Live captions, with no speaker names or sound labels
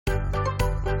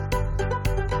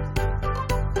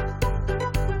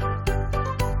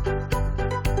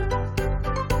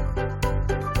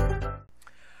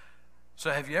So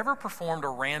have you ever performed a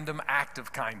random act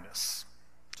of kindness?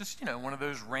 Just, one of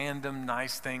those random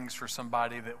nice things for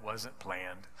somebody that wasn't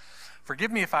planned. Forgive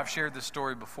me if I've shared this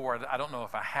story before. I don't know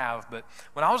if I have, but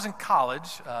when I was in college,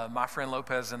 my friend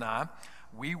Lopez and I,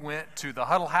 we went to the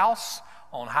Huddle House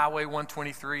on Highway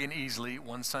 123 in Easley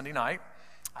one Sunday night.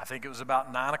 I think it was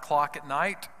about 9 o'clock at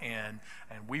night, and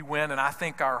we went, and I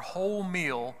think our whole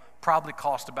meal probably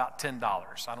cost about $10.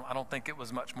 I don't think it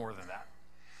was much more than that.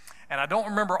 And I don't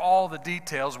remember all the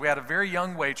details. We had a very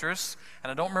young waitress, and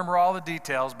I don't remember all the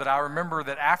details, but I remember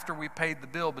that after we paid the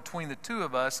bill between the two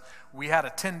of us, we had a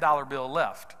 $10 bill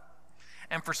left.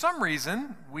 And for some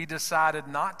reason, we decided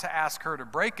not to ask her to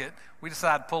break it. We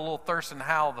decided to pull a little Thurston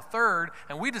Howell III,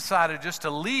 and we decided just to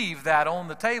leave that on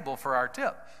the table for our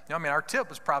tip. Our tip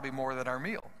was probably more than our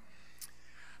meal.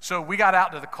 So we got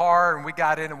out to the car, and we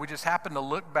got in, and we just happened to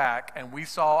look back, and we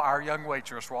saw our young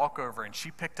waitress walk over, and she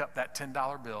picked up that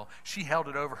 $10 bill. She held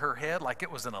it over her head like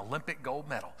it was an Olympic gold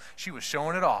medal. She was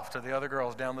showing it off to the other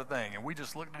girls down the thing, and we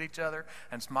just looked at each other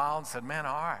and smiled and said, man,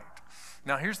 all right.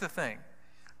 Now, here's the thing.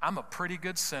 I'm a pretty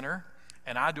good sinner,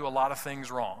 and I do a lot of things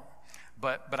wrong.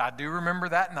 But I do remember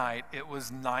that night, it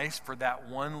was nice for that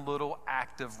one little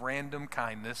act of random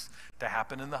kindness to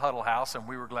happen in the Huddle House, and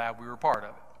we were glad we were part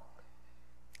of it.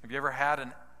 Have you ever had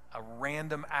a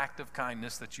random act of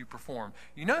kindness that you performed?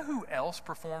 You know who else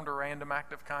performed a random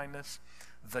act of kindness?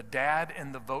 The dad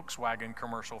in the Volkswagen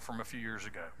commercial from a few years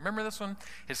ago. Remember this one?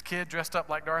 His kid dressed up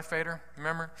like Darth Vader,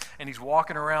 remember? And he's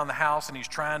walking around the house and he's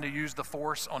trying to use the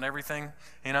force on everything.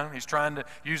 He's trying to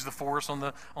use the force on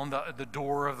the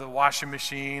door of the washing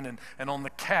machine and on the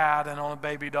cat and on a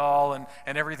baby doll and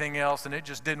everything else, and it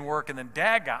just didn't work. And then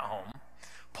dad got home,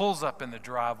 pulls up in the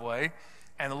driveway,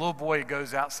 and the little boy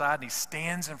goes outside and he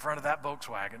stands in front of that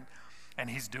Volkswagen and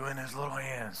he's doing his little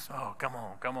hands. Oh, come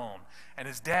on, come on. And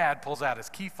his dad pulls out his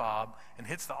key fob and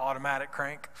hits the automatic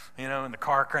crank, and the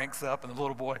car cranks up, and the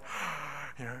little boy,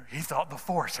 he thought the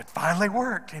force had finally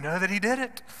worked, that he did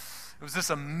it. It was this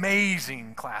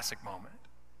amazing classic moment.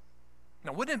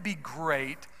 Now, wouldn't it be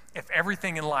great if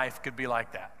everything in life could be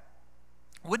like that?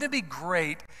 Wouldn't it be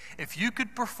great if you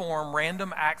could perform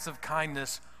random acts of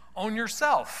kindness on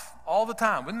yourself all the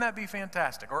time? Wouldn't that be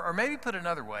fantastic? Or maybe put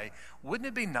another way, wouldn't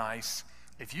it be nice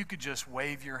if you could just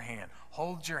wave your hand,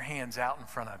 hold your hands out in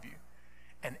front of you,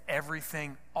 and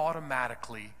everything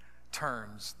automatically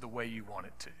turns the way you want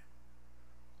it to?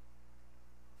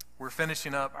 We're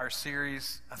finishing up our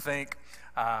series, I think,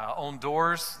 on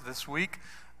doors this week.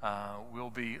 We'll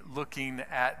be looking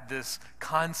at this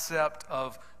concept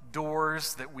of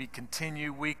doors that we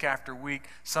continue week after week,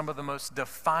 some of the most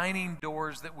defining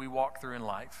doors that we walk through in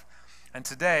life. And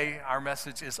today, our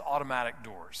message is automatic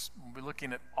doors. We'll be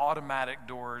looking at automatic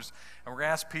doors, and we're going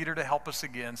to ask Peter to help us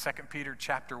again, 2 Peter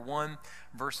chapter 1,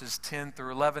 verses 10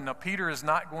 through 11. Now, Peter is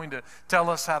not going to tell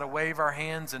us how to wave our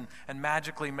hands and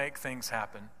magically make things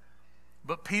happen,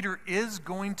 but Peter is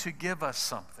going to give us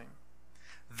something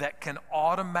that can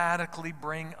automatically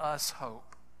bring us hope,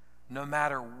 no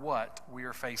matter what we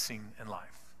are facing in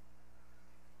life.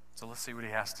 So let's see what he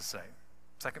has to say.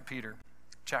 2 Peter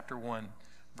chapter 1,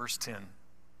 verse 10.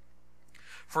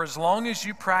 For as long as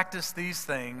you practice these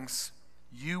things,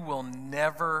 you will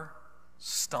never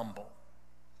stumble.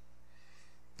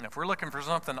 Now, if we're looking for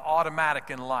something automatic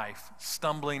in life,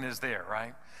 stumbling is there,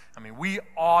 right? We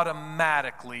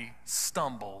automatically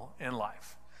stumble in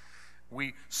life.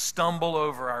 We stumble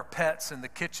over our pets in the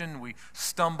kitchen. We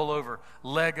stumble over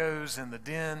Legos in the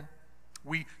den.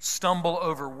 We stumble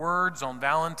over words on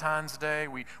Valentine's Day.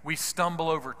 We stumble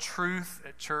over truth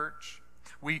at church.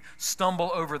 We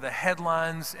stumble over the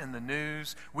headlines in the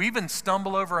news. We even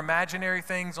stumble over imaginary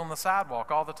things on the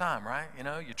sidewalk all the time, right?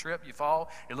 You trip, you fall,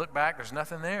 you look back, there's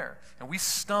nothing there. And we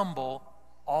stumble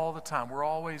all the time. We're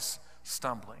always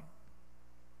stumbling.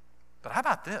 But how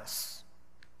about this?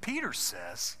 Peter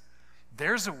says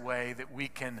there's a way that we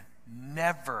can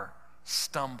never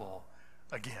stumble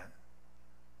again.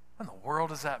 What in the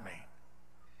world does that mean?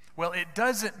 Well, it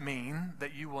doesn't mean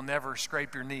that you will never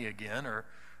scrape your knee again or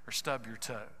stub your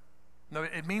toe. No,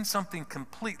 it means something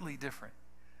completely different.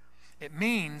 It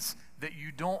means that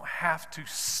you don't have to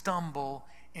stumble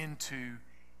into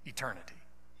eternity.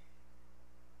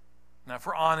 Now, if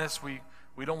we're honest, we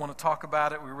don't want to talk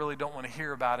about it. We really don't want to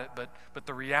hear about it. But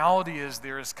the reality is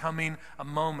there is coming a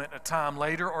moment, a time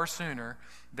later or sooner,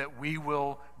 that we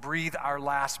will breathe our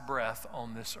last breath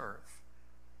on this earth.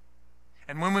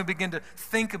 And when we begin to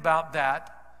think about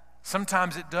that,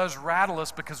 sometimes it does rattle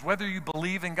us, because whether you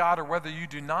believe in God or whether you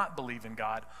do not believe in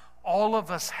God, all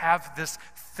of us have this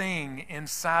thing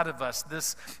inside of us,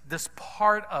 this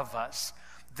part of us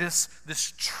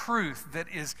this truth that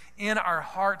is in our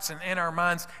hearts and in our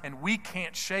minds, and we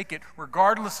can't shake it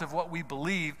regardless of what we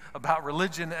believe about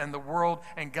religion and the world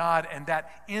and God. And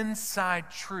that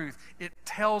inside truth, it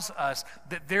tells us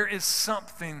that there is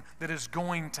something that is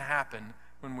going to happen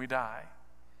when we die.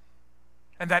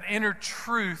 And that inner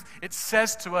truth, it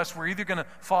says to us we're either going to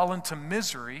fall into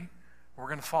misery or we're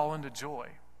going to fall into joy.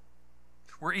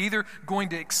 We're either going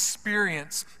to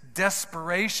experience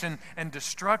desperation and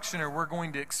destruction, or we're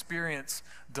going to experience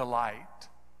delight.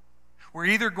 We're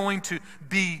either going to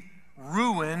be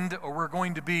ruined or we're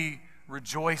going to be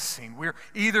rejoicing. We're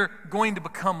either going to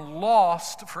become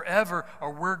lost forever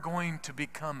or we're going to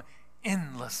become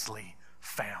endlessly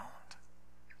found.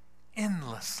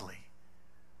 Endlessly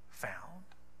found.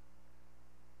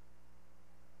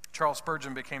 Charles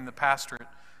Spurgeon became the pastor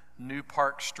at New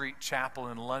Park Street Chapel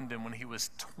in London when he was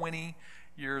 20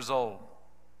 years old.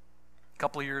 A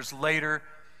couple of years later,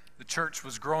 the church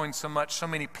was growing so much, so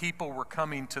many people were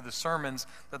coming to the sermons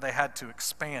that they had to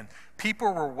expand.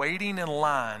 People were waiting in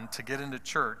line to get into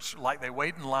church like they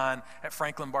wait in line at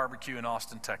Franklin Barbecue in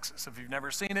Austin, Texas. If you've never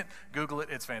seen it, Google it.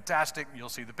 It's fantastic. You'll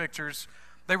see the pictures.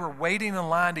 They were waiting in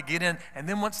line to get in, and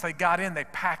then once they got in, they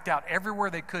packed out everywhere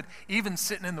they could, even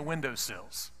sitting in the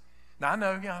windowsills. Now, I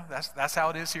know, that's how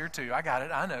it is here too. I got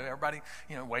it. I know everybody,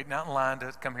 waiting out in line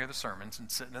to come hear the sermons and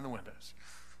sitting in the windows.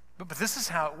 But this is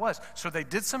how it was. So they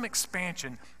did some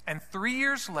expansion, and 3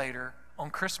 years later, on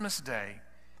Christmas Day,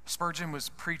 Spurgeon was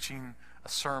preaching a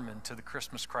sermon to the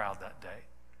Christmas crowd that day.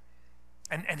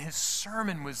 And his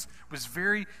sermon was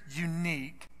very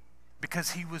unique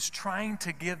because he was trying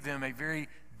to give them a very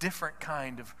different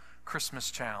kind of Christmas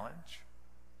challenge.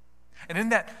 And in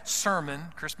that sermon,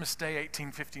 Christmas Day,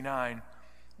 1859,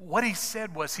 what he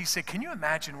said, can you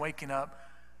imagine waking up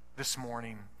this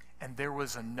morning and there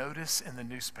was a notice in the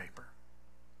newspaper?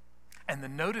 And the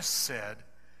notice said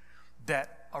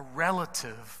that a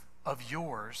relative of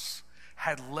yours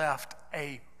had left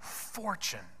a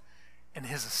fortune in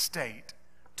his estate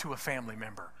to a family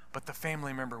member, but the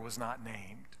family member was not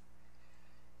named.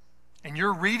 And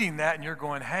you're reading that and you're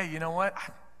going, hey, you know what?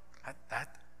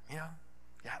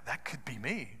 That could be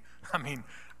me.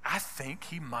 I think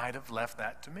he might have left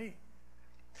that to me.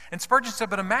 And Spurgeon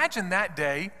said, but imagine that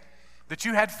day that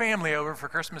you had family over for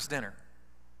Christmas dinner.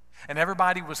 And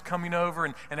everybody was coming over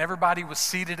and everybody was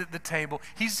seated at the table.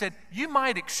 He said, you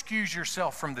might excuse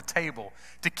yourself from the table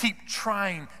to keep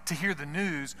trying to hear the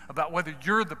news about whether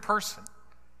you're the person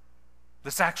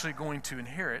that's actually going to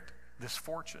inherit this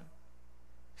fortune.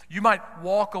 You might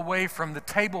walk away from the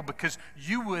table because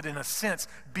you would, in a sense,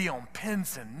 be on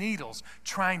pins and needles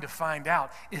trying to find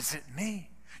out, is it me?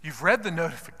 You've read the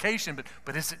notification,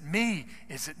 but is it me?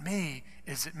 Is it me?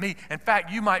 Is it me? In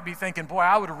fact, you might be thinking, boy,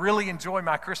 I would really enjoy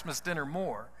my Christmas dinner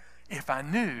more if I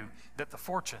knew that the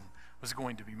fortune was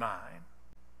going to be mine.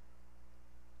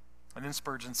 And then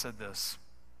Spurgeon said this,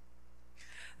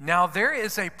 now there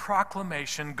is a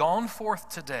proclamation gone forth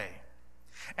today,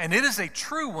 and it is a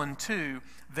true one too,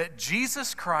 that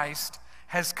Jesus Christ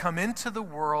has come into the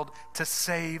world to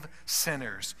save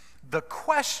sinners. The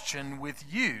question with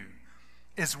you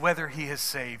is whether he has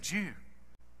saved you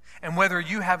and whether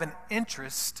you have an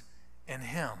interest in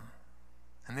him.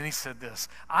 And then he said this,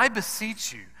 I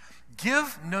beseech you,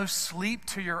 give no sleep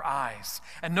to your eyes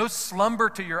and no slumber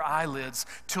to your eyelids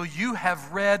till you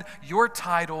have read your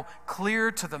title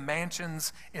clear to the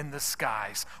mansions in the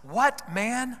skies. What,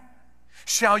 man?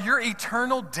 Shall your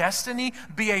eternal destiny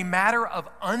be a matter of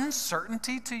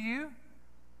uncertainty to you?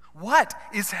 What,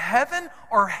 is heaven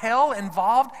or hell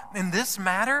involved in this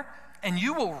matter? And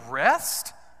you will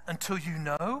rest until you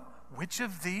know which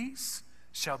of these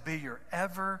shall be your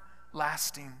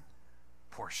everlasting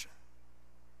portion.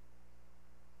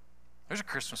 There's a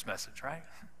Christmas message, right?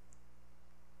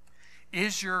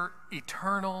 Is your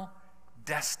eternal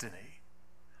destiny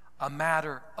a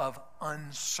matter of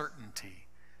uncertainty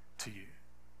to you?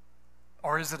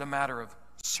 Or is it a matter of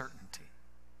certainty?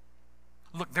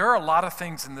 Look, there are a lot of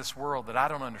things in this world that I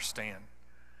don't understand.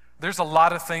 There's a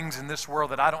lot of things in this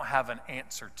world that I don't have an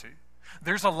answer to.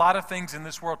 There's a lot of things in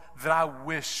this world that I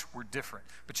wish were different.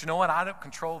 But you know what? I don't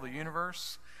control the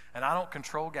universe, and I don't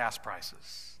control gas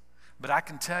prices. But I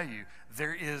can tell you,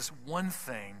 there is one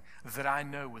thing that I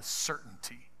know with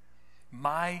certainty.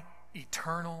 My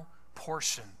eternal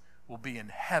portion will be in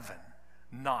heaven,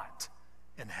 not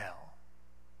in hell.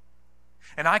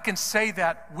 And I can say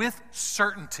that with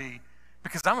certainty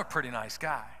because I'm a pretty nice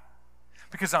guy,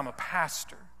 because I'm a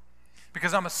pastor,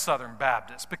 because I'm a Southern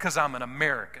Baptist, because I'm an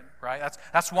American, right?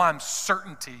 That's why I'm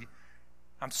certain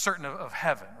of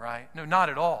heaven, right? No, not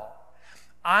at all.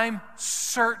 I'm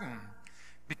certain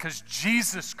because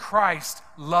Jesus Christ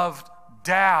loved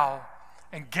Dow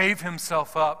and gave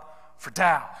himself up for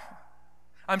Dow.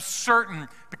 I'm certain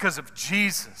because of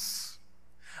Jesus.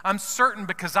 I'm certain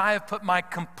because I have put my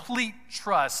complete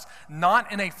trust not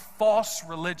in a false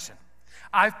religion.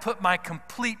 I've put my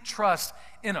complete trust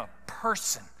in a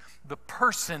person, the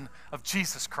person of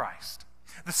Jesus Christ.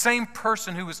 The same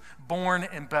person who was born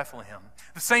in Bethlehem.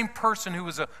 The same person who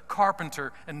was a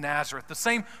carpenter in Nazareth. The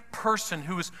same person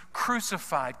who was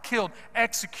crucified, killed,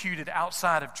 executed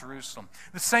outside of Jerusalem.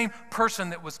 The same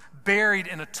person that was buried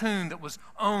in a tomb that was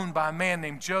owned by a man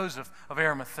named Joseph of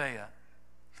Arimathea.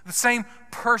 The same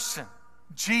person,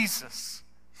 Jesus,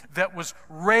 that was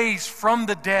raised from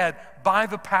the dead by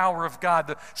the power of God.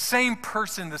 The same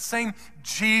person, the same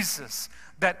Jesus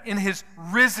that in his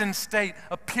risen state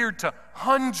appeared to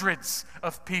hundreds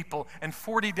of people and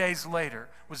 40 days later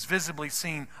was visibly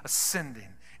seen ascending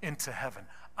into heaven.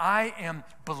 I am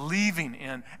believing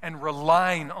in and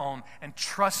relying on and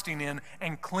trusting in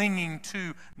and clinging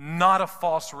to not a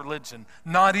false religion,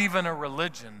 not even a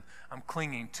religion. I'm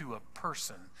clinging to a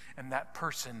person, and that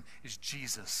person is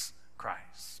Jesus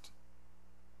Christ.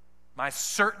 My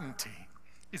certainty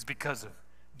is because of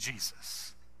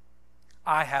Jesus.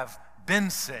 I have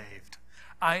been saved.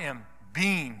 I am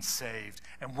being saved.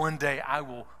 And one day I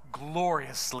will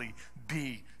gloriously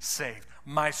be saved.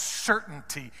 My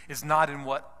certainty is not in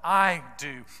what I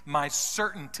do. My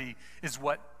certainty is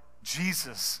what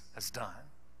Jesus has done.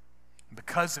 And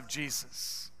because of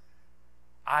Jesus,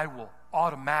 I will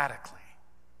automatically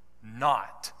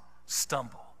not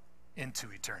stumble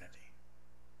into eternity.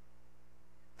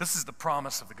 This is the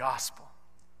promise of the gospel.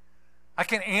 I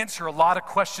can answer a lot of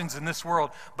questions in this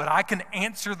world, but I can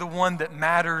answer the one that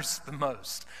matters the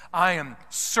most. I am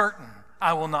certain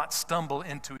I will not stumble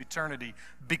into eternity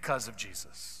because of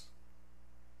Jesus.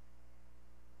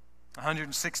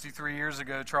 163 years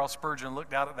ago, Charles Spurgeon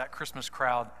looked out at that Christmas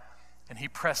crowd and he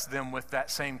pressed them with that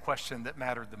same question that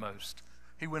mattered the most.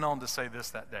 He went on to say this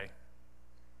that day: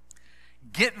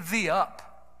 "Get thee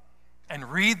up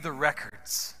and read the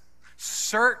records,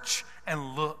 search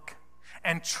and look,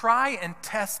 and try and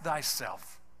test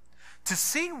thyself to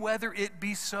see whether it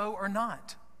be so or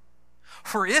not.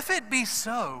 For if it be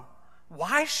so,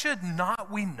 why should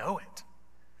not we know it?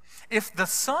 If the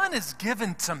Son is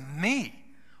given to me,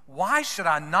 why should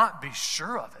I not be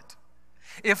sure of it?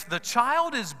 If the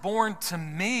child is born to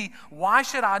me, why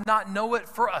should I not know it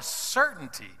for a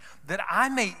certainty, that I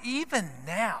may even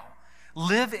now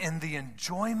live in the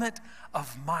enjoyment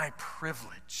of my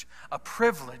privilege, a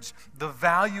privilege the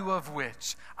value of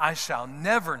which I shall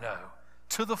never know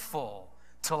to the full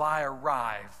till I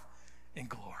arrive in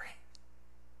glory."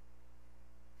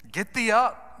 Get thee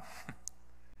up.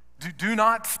 Do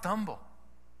not stumble.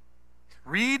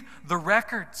 Read the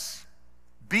records.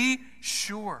 Be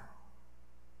sure.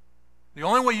 The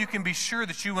only way you can be sure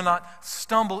that you will not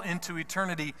stumble into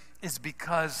eternity is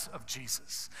because of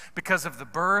Jesus. Because of the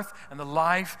birth and the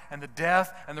life and the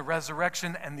death and the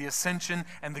resurrection and the ascension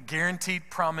and the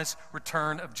guaranteed promise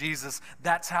return of Jesus.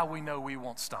 That's how we know we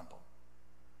won't stumble.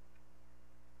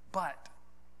 But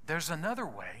there's another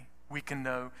way we can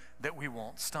know that we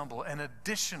won't stumble, an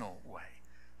additional way.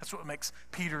 That's what makes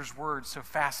Peter's words so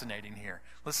fascinating here.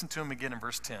 Listen to him again in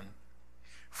verse 10.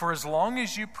 "For as long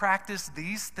as you practice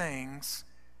these things,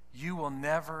 you will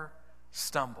never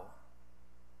stumble."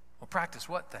 Well, practice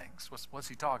what things? What's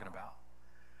he talking about?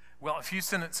 Well, a few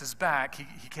sentences back,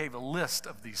 he gave a list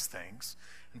of these things.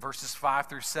 In verses 5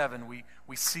 through 7,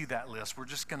 we see that list. We're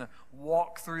just going to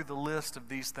walk through the list of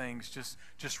these things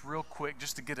just real quick,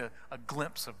 just to get a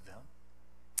glimpse of them.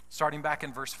 Starting back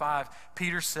in verse 5,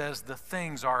 Peter says the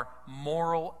things are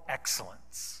moral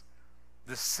excellence,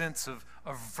 this sense of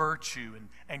virtue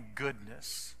and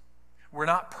goodness. We're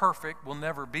not perfect, we'll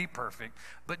never be perfect,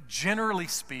 but generally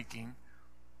speaking,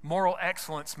 moral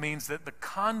excellence means that the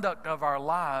conduct of our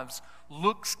lives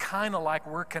looks kind of like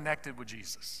we're connected with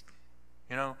Jesus.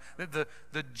 You know,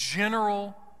 the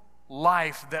general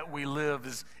life that we live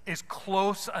is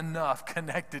close enough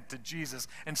connected to Jesus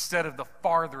instead of the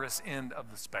farthest end of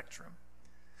the spectrum.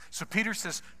 So Peter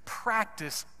says,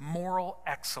 practice moral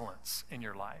excellence in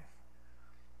your life.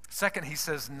 Second, he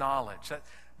says knowledge. That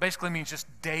basically means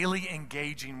just daily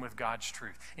engaging with God's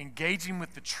truth, engaging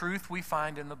with the truth we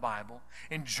find in the Bible,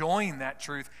 enjoying that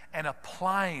truth, and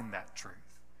applying that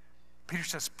truth. Peter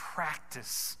says,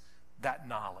 practice that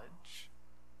knowledge.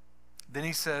 Then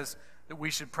he says that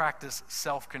we should practice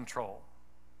self-control.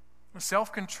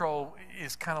 Self-control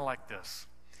is kind of like this.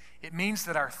 It means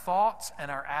that our thoughts and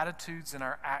our attitudes and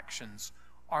our actions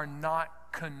are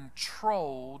not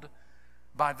controlled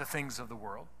by the things of the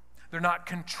world. They're not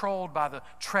controlled by the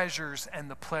treasures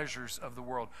and the pleasures of the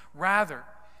world. Rather,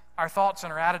 our thoughts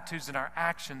and our attitudes and our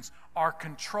actions are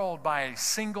controlled by a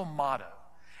single motto.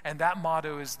 And that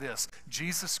motto is this: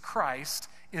 Jesus Christ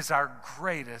is our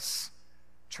greatest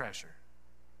treasure.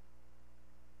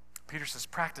 Peter says,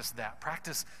 practice that.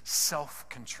 Practice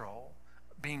self-control,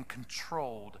 being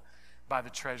controlled by the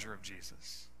treasure of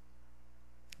Jesus.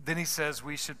 Then he says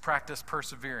we should practice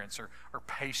perseverance or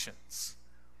patience.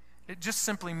 It just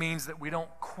simply means that we don't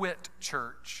quit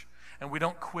church, and we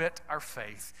don't quit our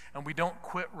faith, and we don't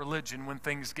quit religion when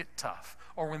things get tough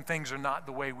or when things are not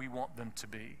the way we want them to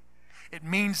be. It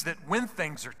means that when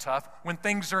things are tough, when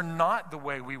things are not the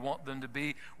way we want them to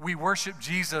be, we worship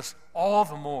Jesus all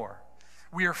the more.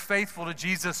 We are faithful to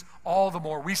Jesus all the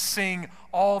more. We sing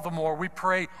all the more. We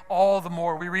pray all the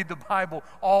more. We read the Bible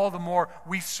all the more.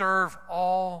 We serve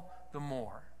all the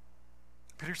more.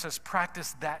 Peter says,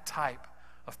 practice that type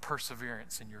of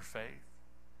perseverance in your faith.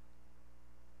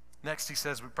 Next, he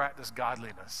says we practice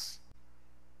godliness.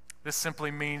 This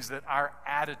simply means that our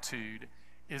attitude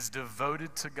is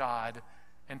devoted to God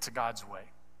and to God's way.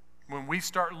 When we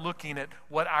start looking at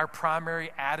what our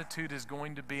primary attitude is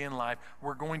going to be in life,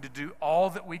 we're going to do all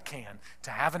that we can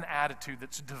to have an attitude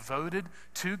that's devoted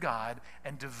to God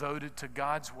and devoted to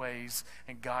God's ways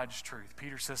and God's truth.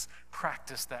 Peter says,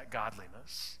 practice that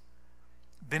godliness.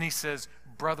 Then he says,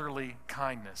 brotherly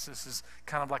kindness. This is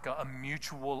kind of like a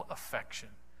mutual affection.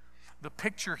 The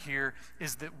picture here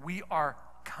is that we are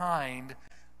kind,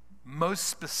 most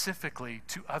specifically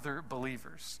to other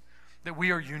believers. That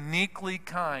we are uniquely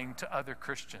kind to other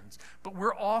Christians, but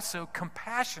we're also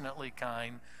compassionately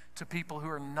kind to people who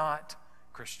are not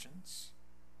Christians.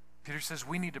 Peter says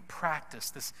we need to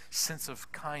practice this sense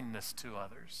of kindness to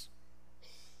others.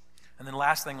 And then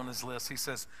last thing on his list, he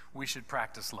says we should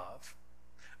practice love.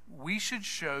 We should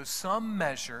show some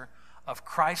measure of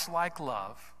Christ-like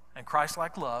love, and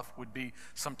Christ-like love would be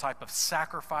some type of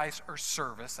sacrifice or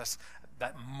service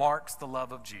that marks the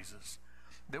love of Jesus.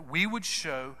 That we would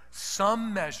show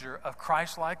some measure of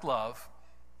Christ-like love,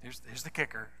 here's the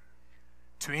kicker,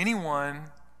 to anyone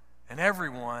and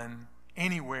everyone,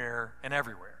 anywhere and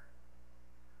everywhere.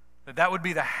 That would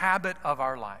be the habit of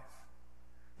our life.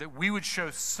 That we would show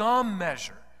some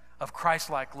measure of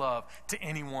Christ-like love to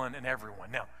anyone and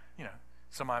everyone. Now,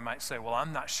 somebody might say, well,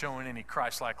 I'm not showing any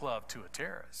Christ-like love to a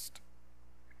terrorist.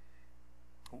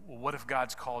 Well, what if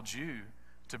God's called you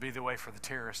to be the way for the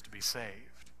terrorist to be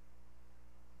saved?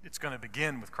 It's going to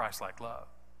begin with Christ-like love.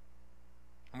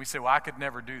 And we say, well, I could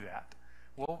never do that.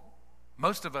 Well,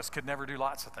 most of us could never do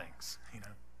lots of things,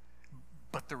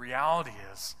 But the reality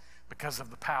is, because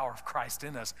of the power of Christ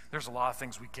in us, there's a lot of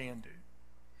things we can do.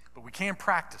 But we can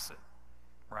practice it,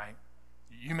 right?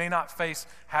 You may not face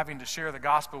having to share the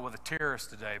gospel with a terrorist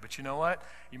today, but you know what?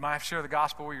 You might have to share the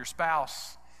gospel with your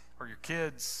spouse or your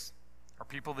kids or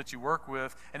people that you work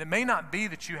with. And it may not be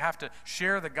that you have to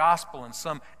share the gospel in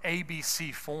some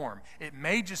ABC form. It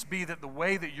may just be that the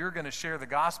way that you're going to share the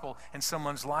gospel in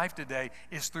someone's life today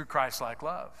is through Christ-like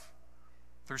love,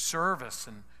 through service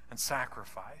and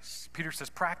sacrifice. Peter says,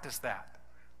 practice that.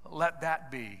 Let that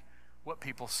be what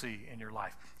people see in your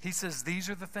life. He says, these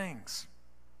are the things.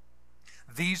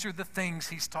 These are the things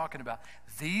he's talking about.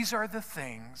 These are the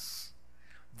things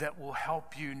that will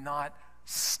help you not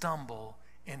stumble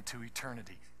into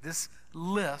eternity. This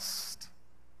list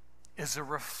is a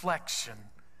reflection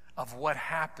of what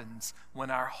happens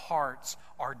when our hearts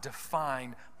are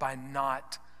defined by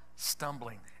not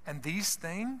stumbling. And these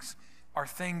things are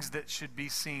things that should be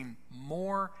seen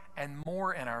more and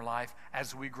more in our life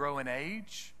as we grow in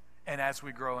age and as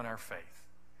we grow in our faith.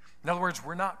 In other words,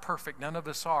 we're not perfect, none of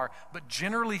us are, but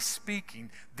generally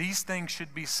speaking, these things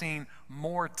should be seen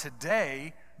more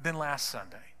today than last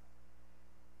Sunday.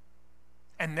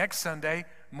 And next Sunday,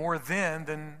 more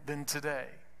then than today.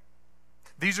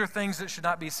 These are things that should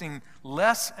not be seen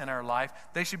less in our life.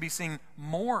 They should be seen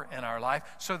more in our life.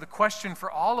 So the question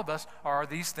for all of us, are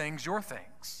these things your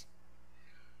things?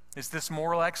 Is this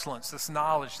moral excellence, this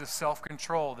knowledge, this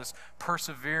self-control, this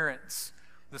perseverance,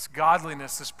 this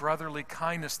godliness, this brotherly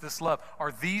kindness, this love,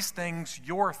 are these things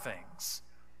your things?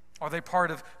 Are they part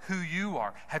of who you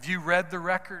are? Have you read the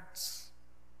records?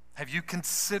 Have you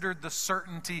considered the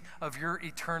certainty of your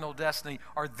eternal destiny?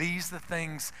 Are these the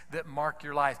things that mark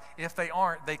your life? If they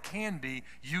aren't, they can be.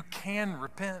 You can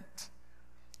repent.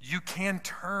 You can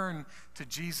turn to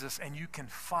Jesus and you can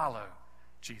follow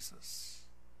Jesus.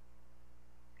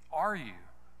 Are you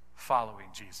following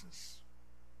Jesus?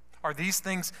 Are these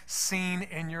things seen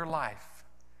in your life?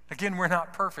 Again, we're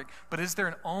not perfect, but is there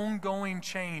an ongoing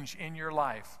change in your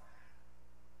life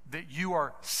that you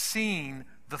are seeing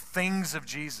the things of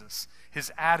Jesus,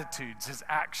 his attitudes, his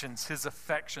actions, his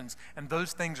affections, and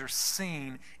those things are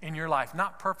seen in your life,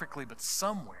 not perfectly, but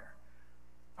somewhere.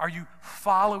 Are you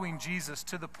following Jesus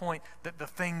to the point that the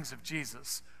things of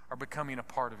Jesus are becoming a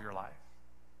part of your life?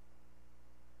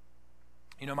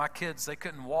 You know, my kids, they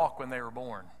couldn't walk when they were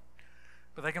born,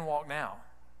 but they can walk now.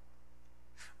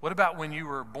 What about when you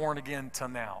were born again till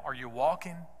now? Are you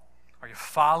walking? Are you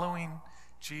following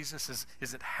Jesus?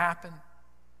 Is it happen?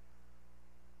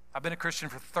 I've been a Christian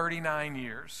for 39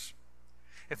 years.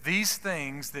 If these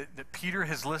things that Peter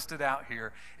has listed out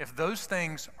here, if those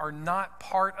things are not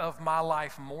part of my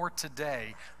life more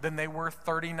today than they were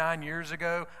 39 years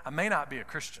ago, I may not be a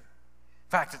Christian. In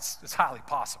fact, it's highly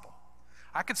possible.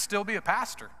 I could still be a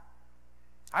pastor.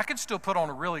 I could still put on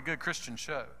a really good Christian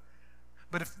show.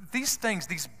 But if these things,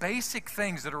 these basic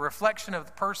things that are a reflection of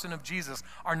the person of Jesus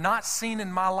are not seen in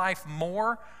my life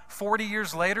more 40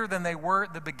 years later than they were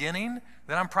at the beginning,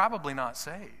 then I'm probably not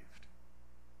saved.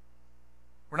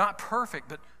 We're not perfect,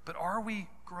 but are we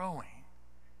growing?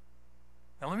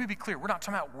 Now let me be clear, we're not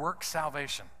talking about work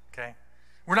salvation, okay?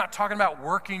 We're not talking about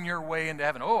working your way into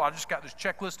heaven. Oh, I just got this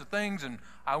checklist of things and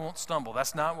I won't stumble.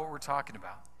 That's not what we're talking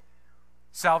about.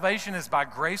 Salvation is by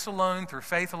grace alone, through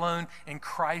faith alone, in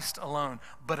Christ alone.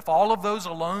 But if all of those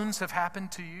alones have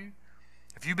happened to you,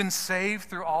 if you've been saved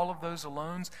through all of those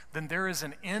alones, then there is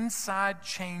an inside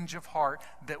change of heart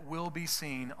that will be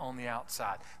seen on the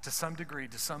outside, to some degree,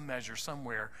 to some measure,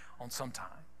 somewhere, on some time.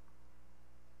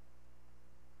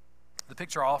 The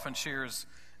picture I often share is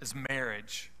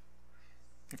marriage.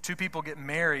 If two people get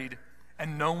married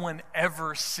and no one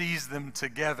ever sees them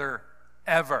together,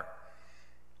 ever.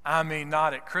 I mean,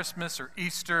 not at Christmas or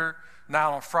Easter,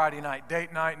 not on Friday night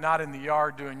date night, not in the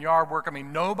yard doing yard work. I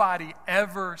mean, nobody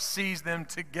ever sees them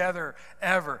together,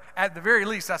 ever. At the very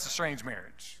least, that's a strange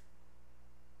marriage.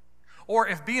 Or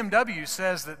if BMW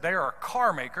says that they are a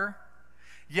car maker,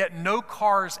 yet no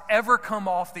cars ever come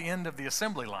off the end of the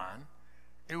assembly line,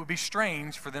 it would be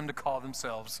strange for them to call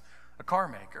themselves a car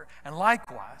maker. And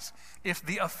likewise, if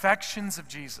the affections of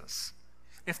Jesus,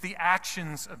 if the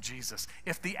actions of Jesus,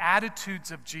 if the attitudes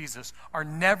of Jesus are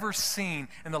never seen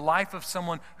in the life of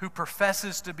someone who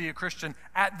professes to be a Christian,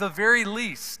 at the very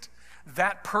least,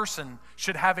 that person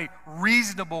should have a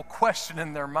reasonable question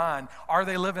in their mind. Are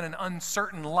they living an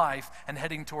uncertain life and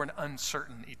heading toward an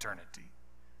uncertain eternity?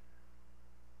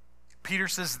 Peter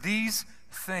says these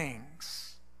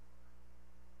things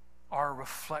are a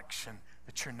reflection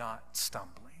that you're not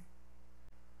stumbling.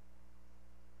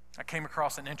 I came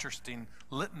across an interesting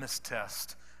litmus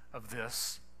test of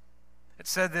this. It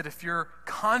said that if you're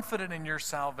confident in your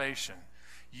salvation,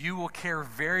 you will care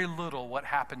very little what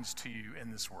happens to you in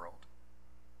this world.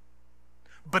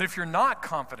 But if you're not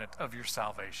confident of your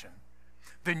salvation,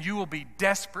 then you will be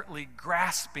desperately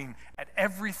grasping at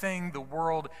everything the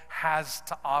world has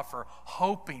to offer,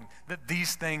 hoping that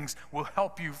these things will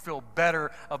help you feel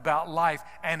better about life.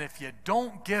 And if you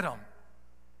don't get them,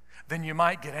 then you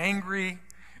might get angry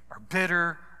or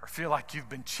bitter, or feel like you've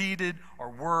been cheated, or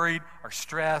worried, or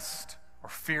stressed, or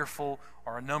fearful,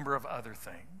 or a number of other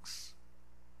things.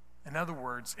 In other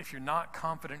words, if you're not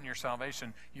confident in your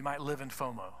salvation, you might live in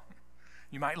FOMO.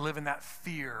 You might live in that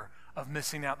fear of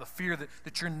missing out, the fear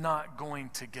that you're not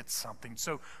going to get something.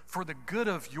 So for the good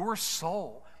of your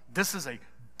soul, this is a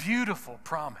beautiful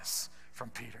promise from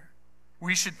Peter.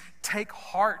 We should take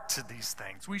heart to these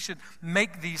things. We should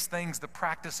make these things the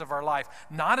practice of our life,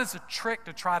 not as a trick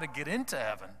to try to get into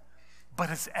heaven, but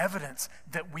as evidence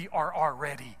that we are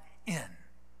already in.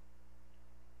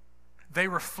 They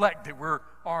reflect that we're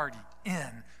already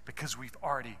in because we've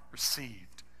already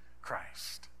received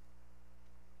Christ.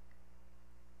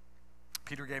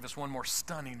 Peter gave us one more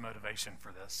stunning motivation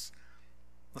for this.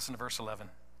 Listen to verse 11.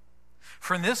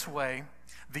 For in this way,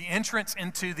 the entrance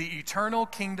into the eternal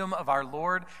kingdom of our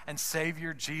Lord and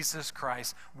Savior Jesus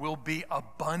Christ will be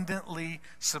abundantly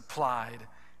supplied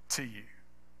to you.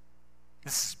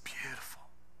 This is beautiful.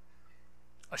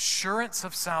 Assurance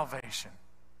of salvation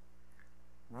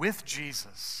with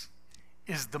Jesus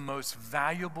is the most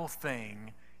valuable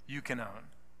thing you can own.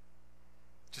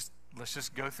 Let's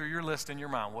just go through your list in your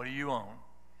mind. What do you own?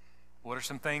 What are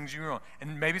some things you own?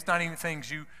 And maybe it's not even things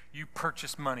you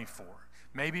purchase money for.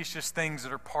 Maybe it's just things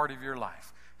that are part of your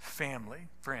life. Family,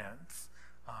 friends.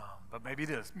 But maybe it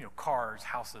is, cars,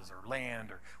 houses, or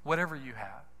land, or whatever you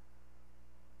have.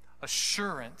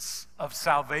 Assurance of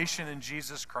salvation in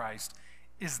Jesus Christ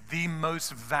is the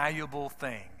most valuable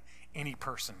thing any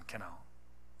person can own.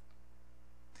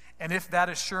 And if that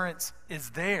assurance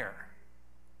is there,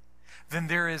 then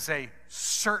there is a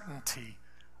certainty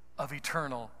of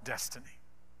eternal destiny.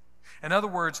 In other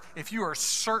words, if you are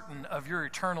certain of your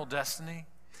eternal destiny,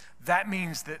 that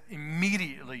means that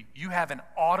immediately you have an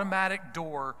automatic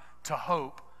door to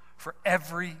hope for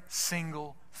every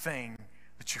single thing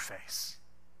that you face.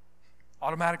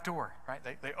 Automatic door, right?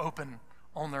 They open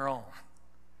on their own.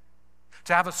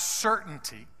 To have a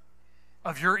certainty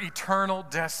of your eternal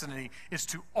destiny is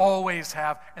to always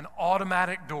have an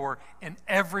automatic door in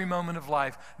every moment of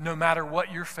life, no matter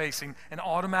what you're facing, an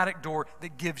automatic door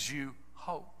that gives you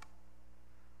hope.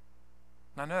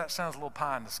 And I know that sounds a little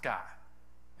pie in the sky.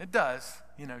 It does,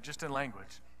 just in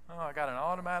language. Oh, I got an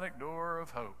automatic door of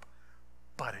hope.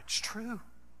 But it's true.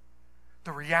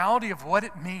 The reality of what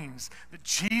it means that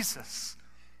Jesus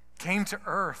came to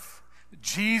earth, that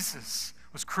Jesus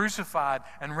was crucified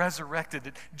and resurrected,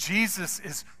 that Jesus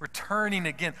is returning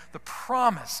again, the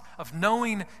promise of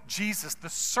knowing Jesus, the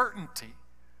certainty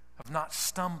of not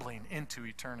stumbling into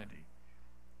eternity.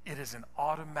 It is an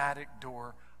automatic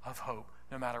door of hope,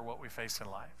 no matter what we face in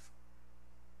life.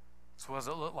 So what does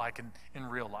it look like in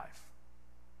real life?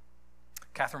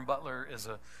 Catherine Butler is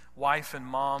a wife and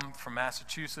mom from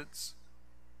Massachusetts.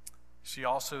 She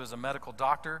also is a medical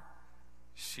doctor.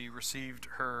 She received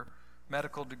her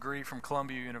medical degree from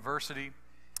Columbia University.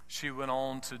 She went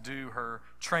on to do her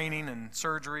training in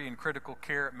surgery and critical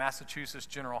care at Massachusetts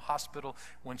General Hospital.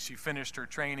 When she finished her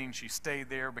training, she stayed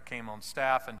there, became on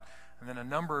staff, and then a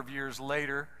number of years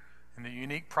later, in the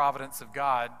unique providence of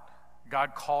God,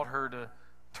 God called her to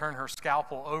turn her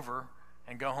scalpel over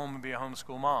and go home and be a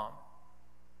homeschool mom.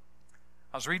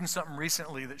 I was reading something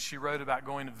recently that she wrote about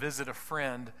going to visit a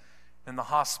friend in the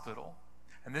hospital.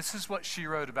 And this is what she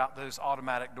wrote about those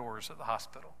automatic doors at the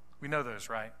hospital. We know those,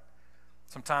 right?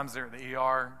 Sometimes they're at the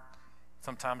ER.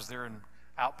 Sometimes they're in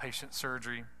outpatient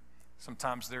surgery.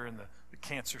 Sometimes they're in the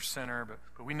cancer center.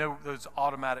 But we know those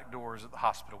automatic doors at the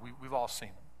hospital. We've all seen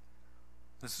them.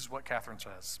 This is what Catherine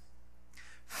says.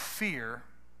 Fear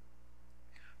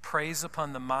preys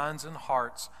upon the minds and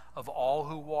hearts of all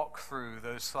who walk through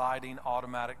those sliding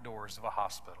automatic doors of a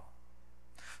hospital.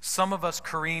 Some of us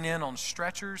careen in on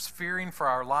stretchers, fearing for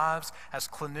our lives as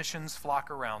clinicians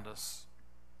flock around us.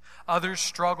 Others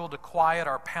struggle to quiet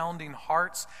our pounding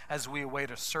hearts as we await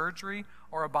a surgery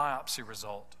or a biopsy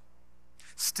result.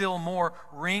 Still more,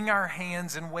 wring our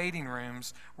hands in waiting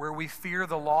rooms where we fear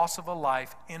the loss of a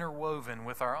life interwoven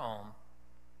with our own.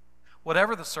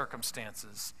 Whatever the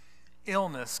circumstances,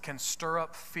 illness can stir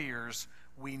up fears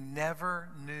we never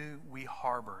knew we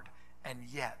harbored, and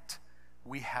yet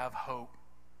we have hope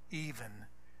even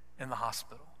in the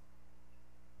hospital.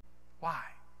 Why?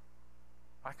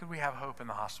 Why could we have hope in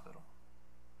the hospital?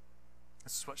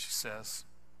 This is what she says.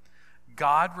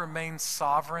 God remains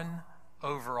sovereign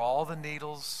over all the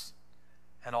needles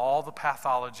and all the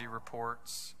pathology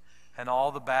reports and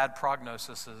all the bad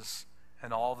prognoses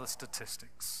and all the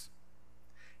statistics.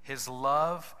 His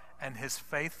love and his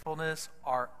faithfulness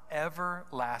are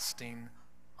everlasting,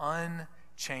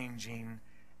 unchanging,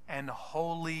 and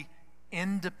wholly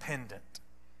independent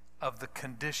of the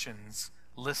conditions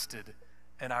listed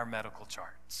in our medical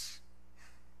charts.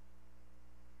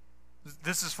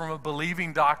 This is from a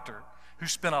believing doctor who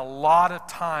spent a lot of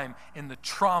time in the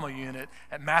trauma unit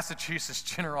at Massachusetts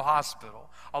General Hospital,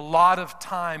 a lot of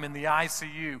time in the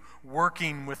ICU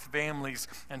working with families,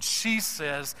 and she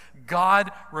says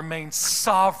God remains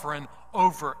sovereign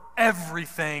over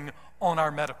everything on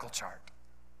our medical chart.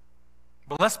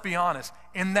 But let's be honest,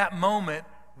 in that moment,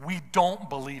 we don't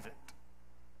believe it.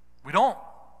 We don't.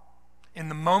 In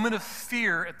the moment of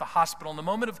fear at the hospital, in the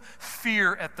moment of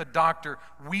fear at the doctor,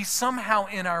 we somehow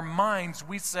in our minds,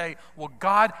 we say, well,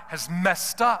 God has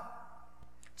messed up.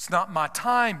 It's not my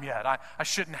time yet. I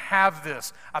shouldn't have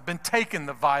this. I've been taking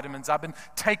the vitamins. I've been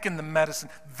taking the medicine.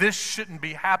 This shouldn't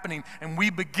be happening. And we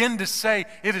begin to say,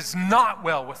 it is not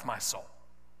well with my soul.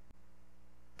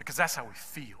 Because that's how we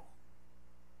feel.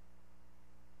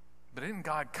 But isn't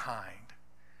God kind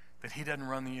that he doesn't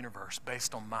run the universe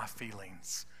based on my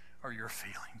feelings or your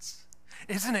feelings?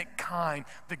 Isn't it kind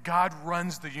that God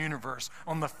runs the universe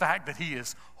on the fact that he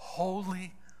is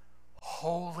holy,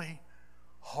 holy,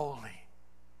 holy,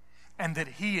 and that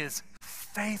he is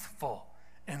faithful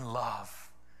in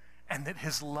love, and that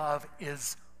his love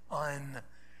is unchanging?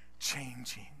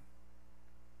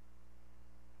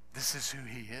 This is who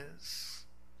he is.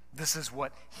 This is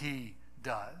what he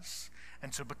does.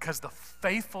 And so because the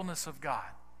faithfulness of God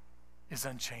is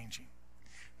unchanging,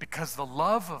 because the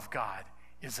love of God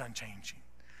is unchanging,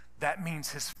 that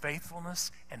means his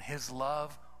faithfulness and his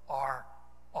love are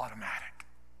automatic.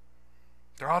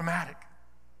 They're automatic.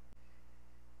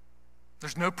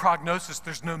 There's no prognosis,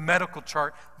 there's no medical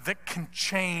chart that can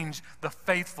change the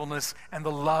faithfulness and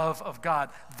the love of God.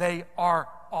 They are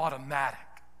automatic.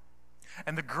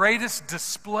 And the greatest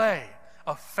display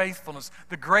of faithfulness,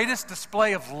 the greatest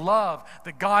display of love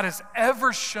that God has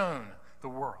ever shown the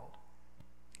world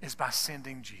is by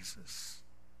sending Jesus.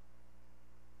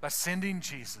 By sending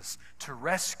Jesus to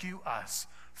rescue us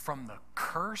from the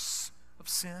curse of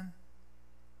sin,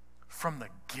 from the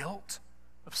guilt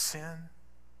of sin,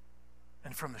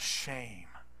 and from the shame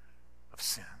of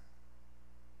sin.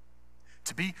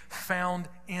 To be found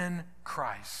in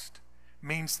Christ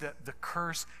means that the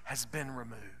curse has been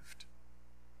removed.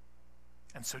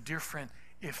 And so, dear friend,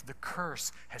 if the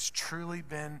curse has truly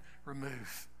been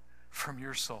removed from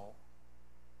your soul,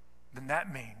 then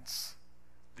that means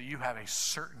that you have a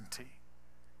certainty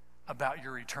about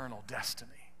your eternal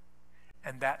destiny.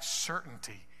 And that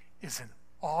certainty is an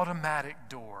automatic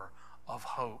door of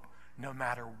hope no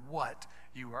matter what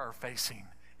you are facing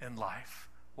in life.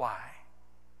 Why?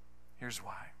 Here's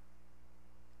why.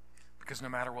 Because no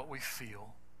matter what we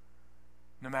feel,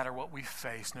 no matter what we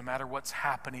face, no matter what's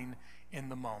happening in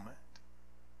the moment,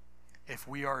 if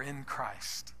we are in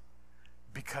Christ,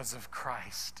 because of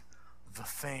Christ, the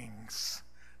things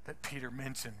that Peter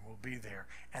mentioned will be there.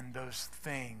 And those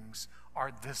things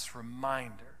are this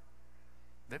reminder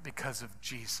that because of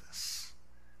Jesus,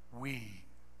 we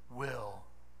will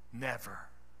never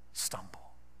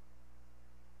stumble.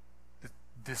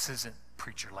 This isn't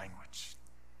preacher language.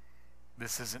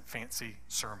 This isn't fancy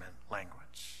sermon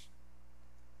language.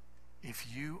 If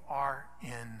you are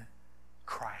in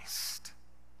Christ,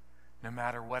 no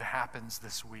matter what happens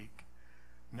this week,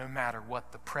 no matter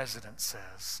what the president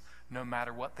says, no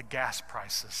matter what the gas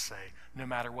prices say, no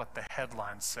matter what the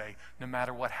headlines say, no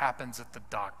matter what happens at the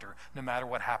doctor, no matter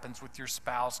what happens with your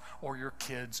spouse or your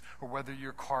kids, or whether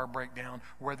your car breaks down,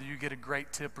 whether you get a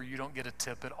great tip or you don't get a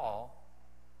tip at all,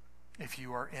 if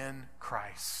you are in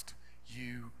Christ,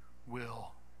 you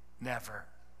will never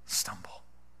stumble.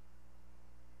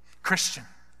 Christian,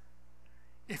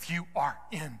 if you are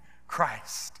in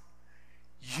Christ,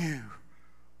 you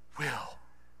will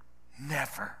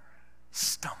never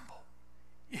stumble.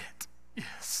 It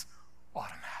is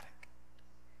automatic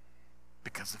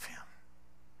because of Him.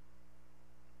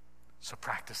 So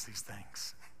practice these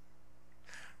things.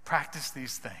 Practice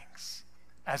these things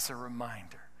as a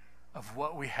reminder of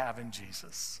what we have in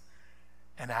Jesus,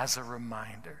 and as a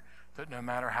reminder that no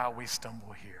matter how we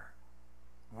stumble here,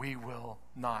 we will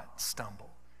not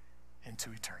stumble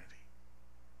into eternity.